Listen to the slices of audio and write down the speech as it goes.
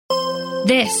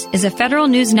This is a Federal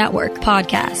News Network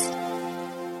podcast.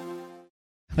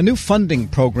 A new funding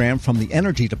program from the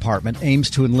Energy Department aims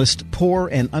to enlist poor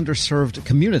and underserved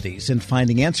communities in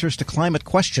finding answers to climate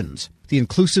questions. The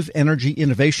Inclusive Energy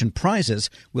Innovation Prizes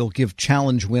will give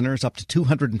challenge winners up to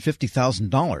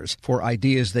 $250,000 for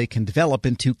ideas they can develop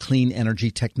into clean energy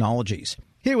technologies.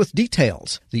 Here with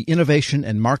details, the Innovation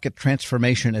and Market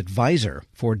Transformation Advisor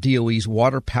for DOE's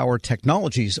Water Power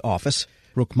Technologies Office,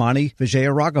 Rukmani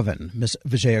Vijayaraghavan. Ms.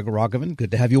 Vijayaraghavan,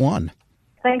 good to have you on.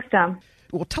 Thanks, Tom.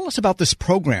 Well, tell us about this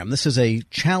program. This is a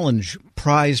challenge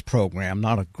prize program,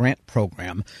 not a grant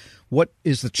program. What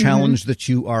is the challenge that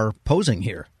you are posing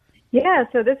here? Yeah,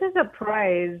 so this is a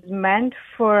prize meant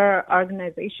for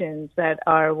organizations that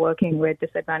are working with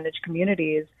disadvantaged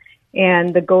communities.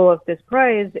 And the goal of this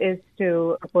prize is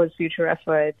to propose future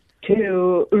efforts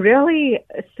to really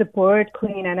support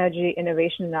clean energy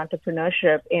innovation and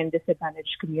entrepreneurship in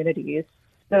disadvantaged communities.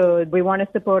 So we want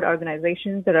to support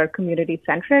organizations that are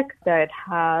community-centric, that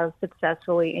have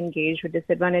successfully engaged with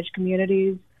disadvantaged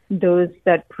communities, those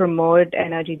that promote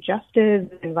energy justice,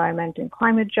 environment and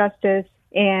climate justice,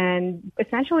 and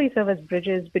essentially serve as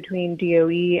bridges between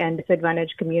DOE and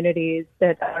disadvantaged communities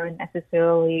that aren't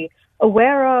necessarily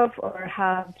aware of or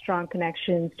have strong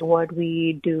connections to what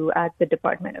we do at the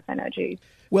Department of Energy.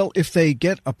 Well, if they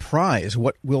get a prize,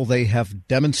 what will they have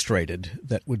demonstrated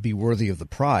that would be worthy of the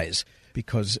prize?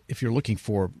 Because if you're looking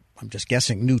for, I'm just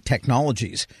guessing, new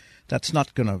technologies, that's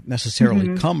not going to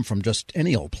necessarily come from just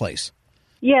any old place.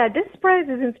 Yeah, this prize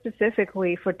isn't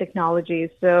specifically for technology.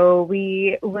 So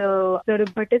we will sort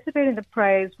of participate in the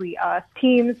prize. We ask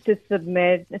teams to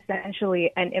submit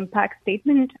essentially an impact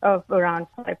statement of around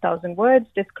 5,000 words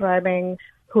describing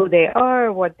who they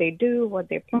are, what they do, what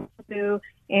they plan to do,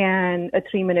 and a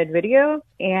 3-minute video.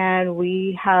 And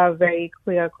we have very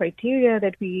clear criteria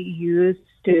that we use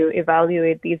to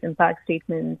evaluate these impact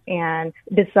statements and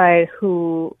decide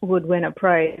who would win a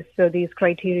prize. So these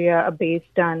criteria are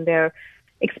based on their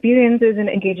experiences in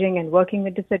engaging and working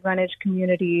with disadvantaged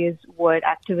communities, what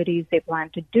activities they plan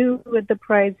to do with the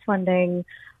prize funding,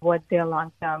 what their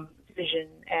long-term vision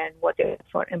and what their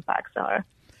effort impacts are.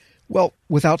 Well,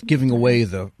 without giving away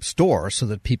the store so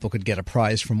that people could get a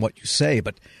prize from what you say,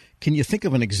 but can you think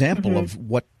of an example of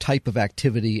what type of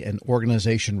activity an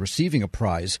organization receiving a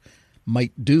prize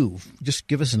might do? Just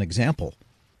give us an example.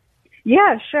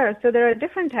 Yeah, sure. So there are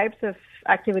different types of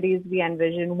activities we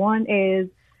envision. One is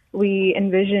we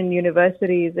envision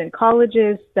universities and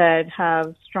colleges that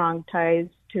have strong ties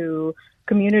to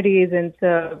communities and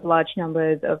serve large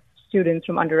numbers of students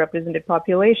from underrepresented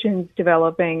populations,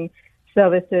 developing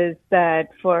services that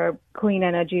for clean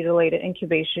energy-related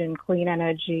incubation, clean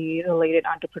energy-related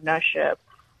entrepreneurship,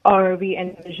 or we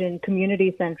envision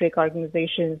community-centric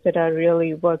organizations that are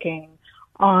really working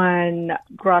on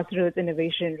grassroots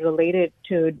innovation related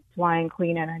to deploying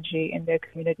clean energy in their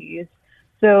communities.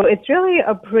 So it's really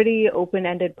a pretty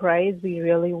open-ended prize. We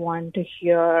really want to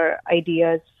hear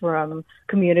ideas from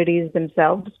communities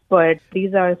themselves, but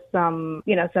these are some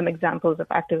examples of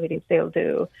activities they'll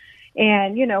do.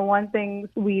 And, one thing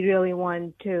we really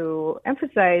want to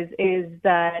emphasize is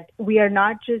that we are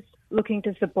not just looking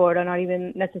to support or not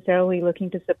even necessarily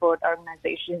looking to support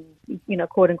organizations,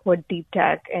 quote unquote, deep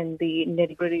tech and the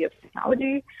nitty-gritty of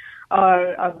technology,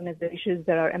 or organizations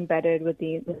that are embedded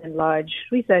within large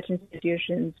research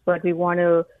institutions, but we want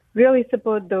to really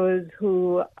support those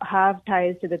who have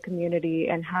ties to the community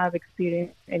and have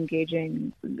experience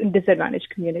engaging in disadvantaged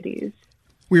communities.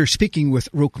 We are speaking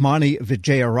with Rukmani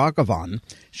Vijayaraghavan.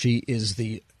 She is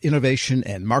the Innovation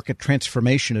and Market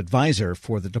Transformation Advisor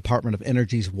for the Department of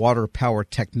Energy's Water Power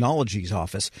Technologies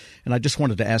Office. And I just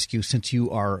wanted to ask you, since you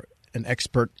are an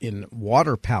expert in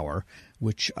water power,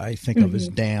 which I think of as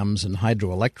dams and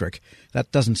hydroelectric,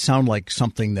 that doesn't sound like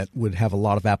something that would have a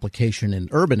lot of application in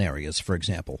urban areas, for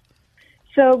example.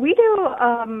 So we do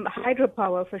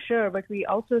hydropower for sure, but we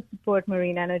also support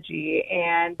marine energy,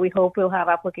 and we hope we'll have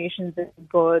applications in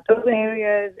both urban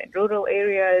areas and rural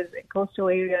areas and coastal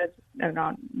areas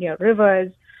around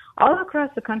rivers, all across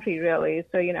the country, really.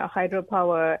 So,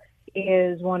 hydropower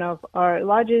is one of our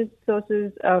largest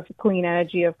sources of clean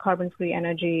energy, of carbon-free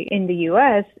energy in the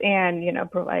U.S., and,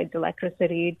 provides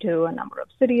electricity to a number of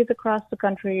cities across the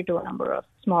country, to a number of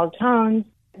small towns.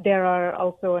 There are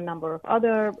also a number of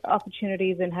other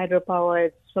opportunities in hydropower.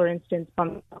 It's, for instance,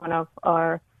 one of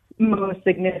our most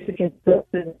significant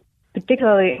sources,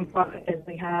 particularly important as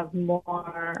we have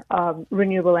more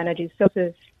renewable energy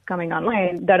sources coming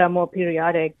online that are more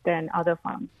periodic than other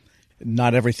farms.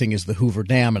 Not everything is the Hoover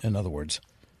Dam, in other words.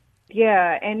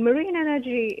 Yeah, and marine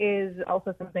energy is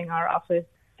also something our office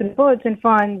supports and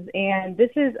funds. And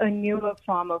this is a newer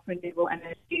form of renewable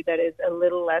energy that is a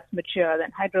little less mature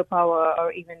than hydropower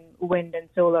or even wind and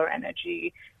solar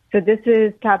energy. So this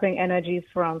is tapping energy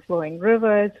from flowing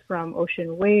rivers, from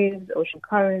ocean waves, ocean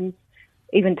currents,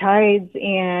 even tides,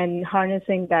 and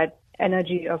harnessing that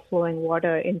energy of flowing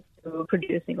water into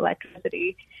producing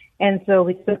electricity. And so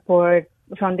we support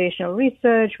foundational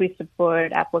research, we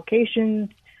support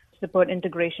applications, support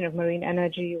integration of marine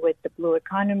energy with the blue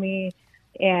economy,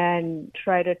 and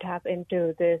try to tap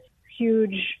into this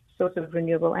huge source of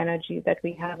renewable energy that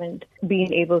we haven't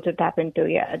been able to tap into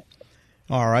yet.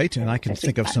 All right, and I can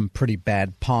think of some pretty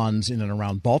bad ponds in and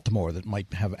around Baltimore that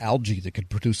might have algae that could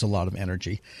produce a lot of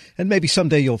energy. And maybe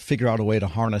someday you'll figure out a way to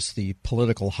harness the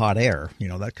political hot air. You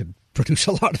know, that could produce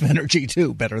a lot of energy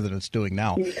too, better than it's doing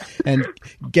now. Yeah. And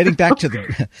getting back to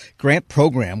the grant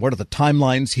program, what are the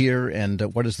timelines here, and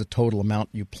what is the total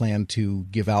amount you plan to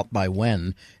give out by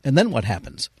when? And then what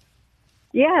happens?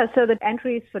 Yeah, so the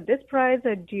entries for this prize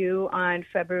are due on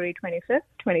February 25th,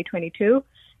 2022.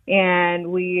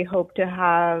 And we hope to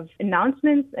have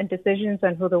announcements and decisions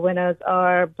on who the winners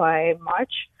are by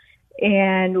March.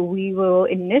 And we will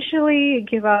initially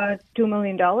give out $2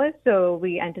 million. So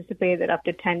we anticipate that up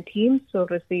to 10 teams will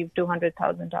receive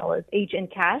 $200,000 each in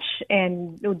cash.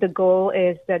 And the goal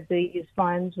is that these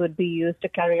funds would be used to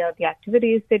carry out the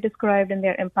activities they described in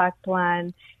their impact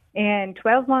plan. And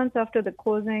 12 months after the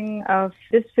closing of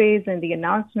this phase and the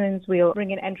announcements, we'll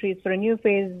bring in entries for a new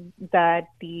phase that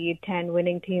the 10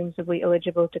 winning teams will be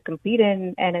eligible to compete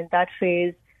in. And in that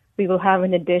phase, we will have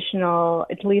an additional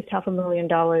at least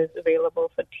 $500,000 available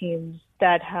for teams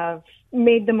that have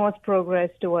made the most progress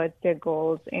towards their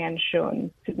goals and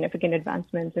shown significant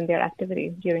advancements in their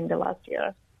activities during the last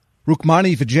year.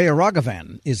 Rukmani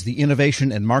Vijayaraghavan is the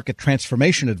Innovation and Market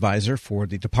Transformation Advisor for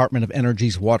the Department of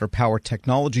Energy's Water Power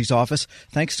Technologies Office.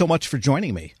 Thanks so much for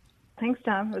joining me. Thanks,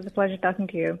 Tom. It was a pleasure talking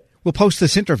to you. We'll post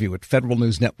this interview at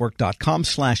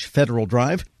federalnewsnetwork.com/Federal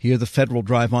Drive. Hear the Federal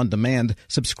Drive on demand.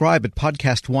 Subscribe at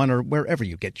Podcast One or wherever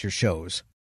you get your shows.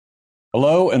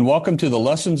 Hello, and welcome to the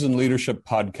Lessons in Leadership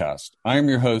podcast. I am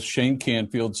your host, Shane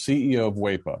Canfield, CEO of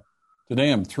WEPA.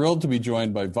 Today, I'm thrilled to be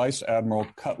joined by Vice Admiral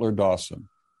Cutler Dawson.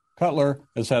 Cutler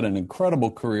has had an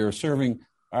incredible career serving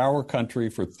our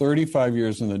country for 35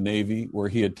 years in the Navy, where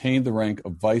he attained the rank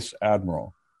of Vice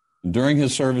Admiral. And during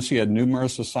his service, he had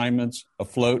numerous assignments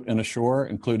afloat and ashore,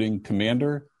 including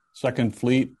Commander, 2nd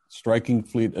Fleet, Striking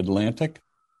Fleet Atlantic,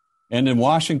 and in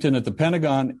Washington at the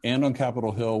Pentagon and on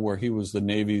Capitol Hill, where he was the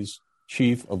Navy's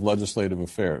Chief of Legislative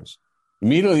Affairs.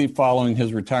 Immediately following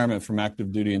his retirement from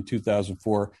active duty in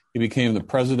 2004, he became the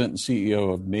president and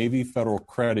CEO of Navy Federal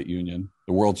Credit Union,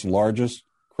 the world's largest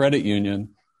credit union,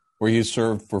 where he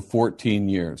served for 14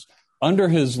 years. Under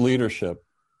his leadership,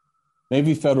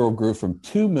 Navy Federal grew from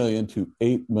 2 million to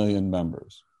 8 million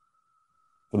members.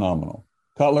 Phenomenal.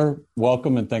 Cutler,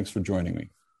 welcome and thanks for joining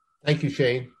me. Thank you,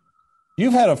 Shane.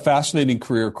 You've had a fascinating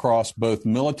career across both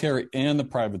military and the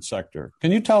private sector.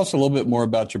 Can you tell us a little bit more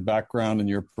about your background and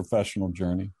your professional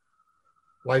journey?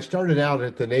 Well, I started out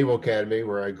at the Naval Academy,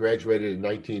 where I graduated in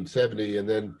 1970, and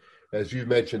then, as you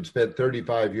mentioned, spent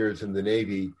 35 years in the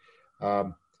Navy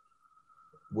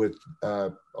with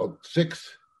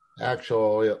 6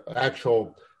 actual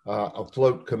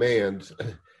afloat commands.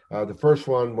 The first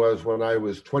one was when I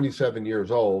was 27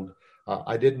 years old.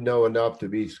 I didn't know enough to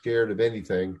be scared of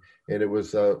anything, and it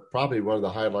was probably one of the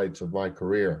highlights of my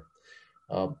career.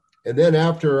 And then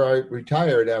after I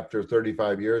retired, after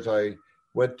 35 years, I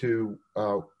went to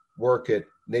work at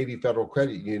Navy Federal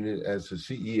Credit Union as the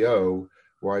CEO,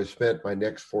 where I spent my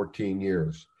next 14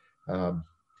 years. I'm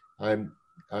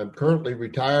currently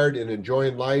retired and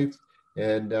enjoying life,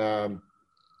 and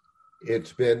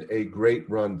it's been a great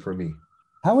run for me.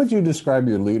 How would you describe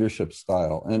your leadership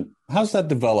style, and how's that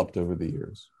developed over the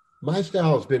years? My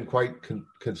style has been quite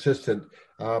consistent.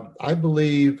 I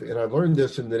believe, and I learned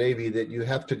this in the Navy, that you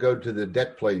have to go to the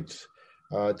deck plates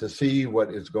to see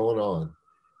what is going on.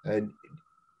 And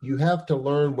you have to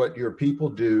learn what your people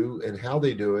do and how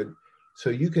they do it, so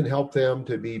you can help them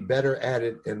to be better at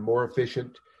it and more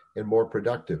efficient and more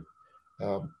productive.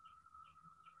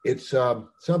 It's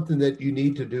something that you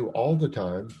need to do all the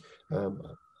time.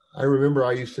 I remember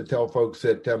I used to tell folks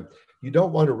that you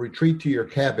don't want to retreat to your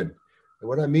cabin. And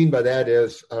what I mean by that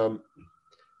is the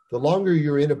longer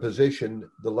you're in a position,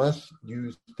 the less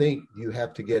you think you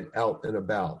have to get out and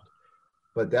about.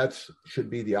 But that should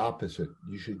be the opposite.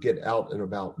 You should get out and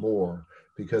about more,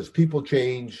 because people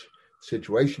change,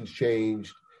 situations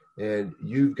change, and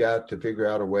you've got to figure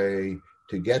out a way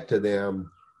to get to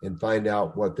them and find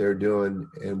out what they're doing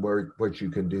and what you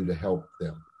can do to help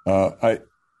them.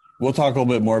 We'll talk a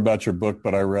little bit more about your book,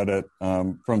 but I read it,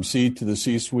 From C to the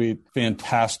C-Suite.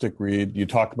 Fantastic read. You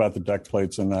talk about the deck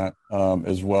plates in that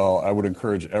as well. I would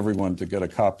encourage everyone to get a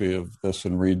copy of this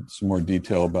and read some more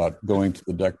detail about going to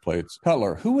the deck plates.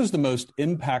 Cutler, who was the most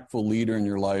impactful leader in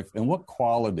your life, and what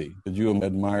quality did you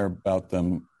admire about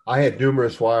them? I had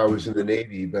numerous while I was in the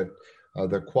Navy, but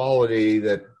the quality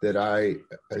that I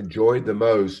enjoyed the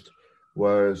most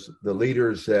was the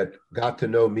leaders that got to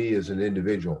know me as an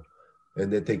individual, and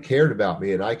that they cared about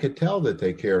me. And I could tell that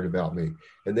they cared about me.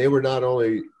 And they were not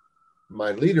only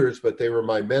my leaders, but they were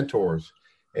my mentors.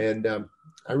 And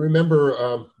I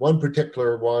remember one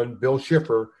particular one, Bill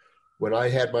Schiffer, when I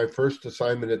had my first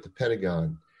assignment at the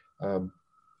Pentagon.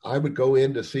 I would go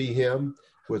in to see him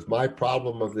with my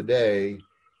problem of the day.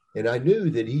 And I knew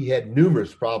that he had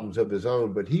numerous problems of his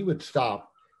own, but he would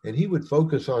stop and he would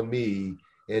focus on me,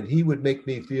 and he would make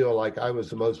me feel like I was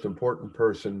the most important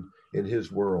person in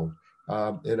his world.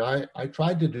 And I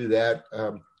tried to do that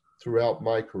throughout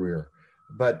my career.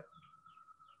 But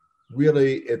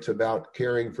really, it's about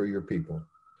caring for your people.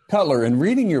 Cutler, in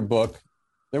reading your book,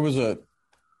 there was a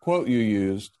quote you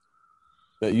used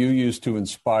to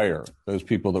inspire those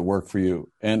people that work for you.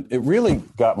 And it really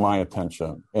got my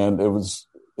attention. And it was,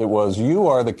 you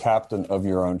are the captain of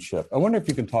your own ship. I wonder if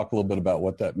you can talk a little bit about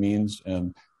what that means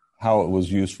and how it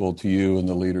was useful to you and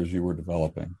the leaders you were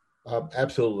developing.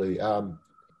 Absolutely.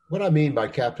 What I mean by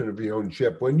captain of your own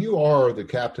ship, when you are the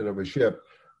captain of a ship,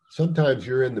 sometimes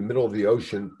you're in the middle of the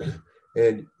ocean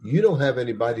and you don't have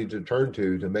anybody to turn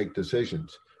to make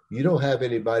decisions. You don't have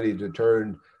anybody to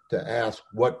turn to ask,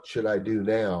 what should I do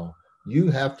now? You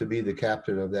have to be the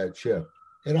captain of that ship.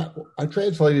 And I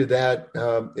translated that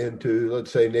into,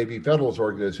 let's say, Navy Federal's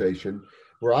organization,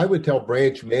 where I would tell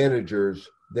branch managers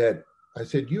that I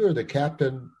said, you are the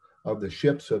captain of the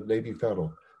ships of Navy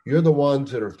Federal. You're the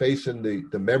ones that are facing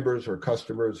the members or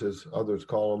customers, as others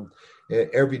call them,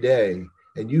 every day.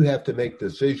 And you have to make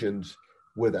decisions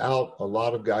without a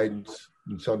lot of guidance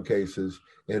in some cases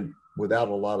and without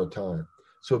a lot of time.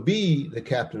 So be the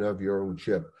captain of your own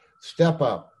ship. Step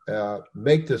up,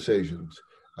 make decisions,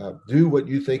 do what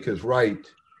you think is right,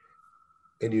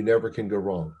 and you never can go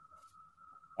wrong.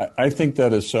 I think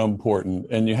that is so important.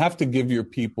 And you have to give your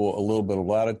people a little bit of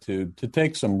latitude to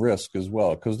take some risk as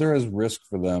well, because there is risk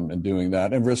for them in doing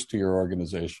that and risk to your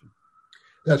organization.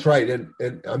 That's right.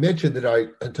 And I mentioned that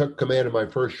I took command of my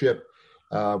first ship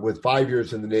with 5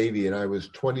 years in the Navy, and I was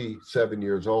 27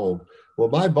 years old. Well,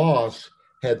 my boss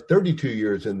had 32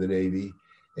 years in the Navy,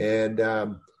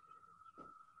 and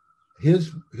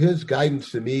his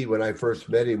guidance to me when I first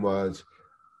met him was,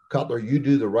 Cutler, you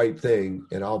do the right thing,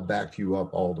 and I'll back you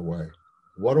up all the way.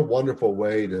 What a wonderful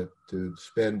way to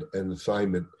spend an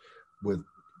assignment with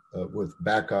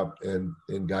backup and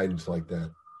guidance like that.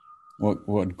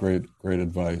 What great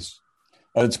advice.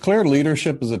 It's clear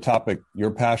leadership is a topic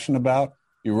you're passionate about.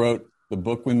 You wrote the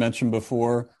book we mentioned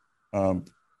before, From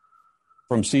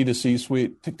C to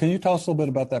C-Suite. Can you tell us a little bit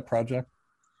about that project?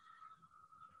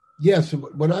 Yes.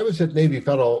 When I was at Navy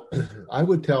Federal, I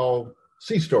would tell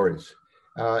sea stories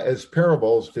as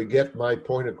parables to get my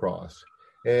point across.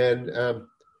 And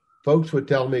folks would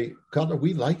tell me, Cutler,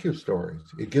 we like your stories.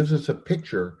 It gives us a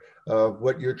picture of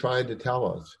what you're trying to tell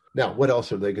us. Now, what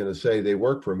else are they going to say? They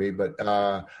work for me, but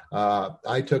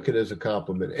I took it as a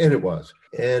compliment, and it was.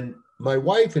 And my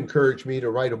wife encouraged me to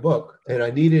write a book, and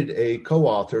I needed a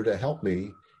co-author to help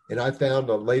me. And I found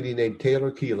a lady named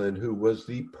Taylor Keelan, who was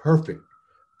the perfect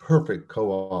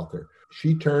co-author.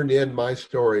 She turned in my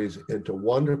stories into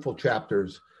wonderful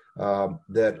chapters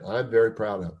that I'm very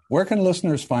proud of. Where can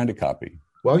listeners find a copy?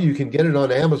 Well, you can get it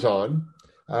on Amazon,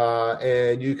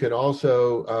 and you can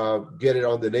also get it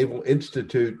on the Naval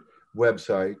Institute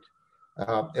website.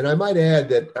 And I might add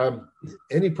that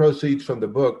any proceeds from the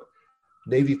book,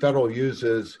 Navy Federal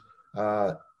uses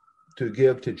to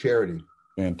give to charity.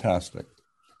 Fantastic.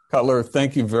 Cutler,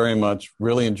 thank you very much.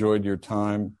 Really enjoyed your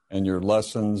time and your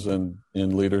lessons in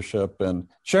leadership and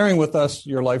sharing with us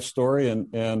your life story.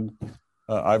 And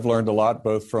I've learned a lot,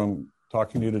 both from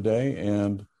talking to you today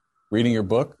and reading your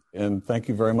book. And thank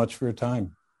you very much for your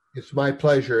time. It's my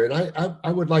pleasure. And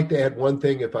I would like to add one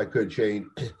thing, if I could, Shane.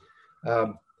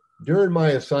 During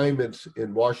my assignments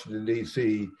in Washington,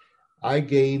 D.C., I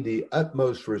gained the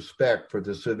utmost respect for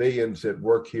the civilians that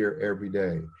work here every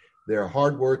day. They're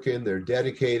hardworking, they're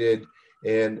dedicated,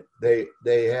 and they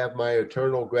have my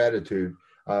eternal gratitude.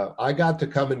 I got to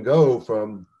come and go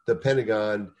from the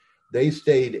Pentagon. They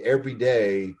stayed every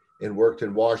day and worked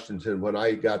in Washington when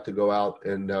I got to go out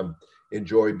and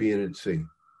enjoy being at sea.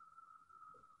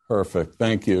 Perfect.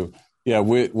 Thank you. Yeah,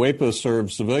 WEPA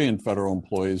serves civilian federal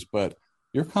employees, but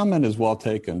Your comment is well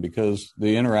taken because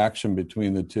the interaction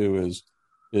between the two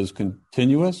is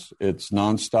continuous, it's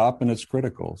nonstop, and it's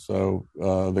critical. So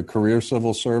the career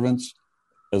civil servants,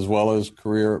 as well as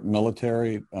career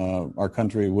military, our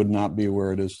country would not be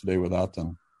where it is today without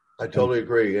them. I totally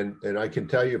agree. And I can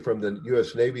tell you from the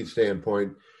U.S. Navy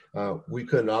standpoint, we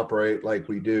couldn't operate like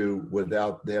we do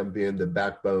without them being the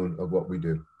backbone of what we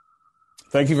do.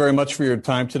 Thank you very much for your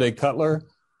time today, Cutler.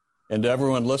 And to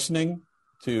everyone listening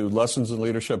to Lessons in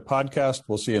Leadership podcast,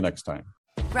 we'll see you next time.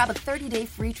 Grab a 30-day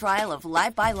free trial of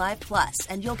Live by Live Plus,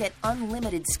 and you'll get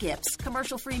unlimited skips,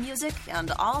 commercial-free music,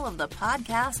 and all of the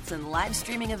podcasts and live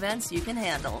streaming events you can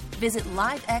handle. Visit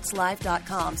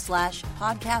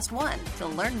livexlive.com/podcast1 to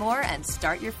learn more and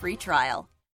start your free trial.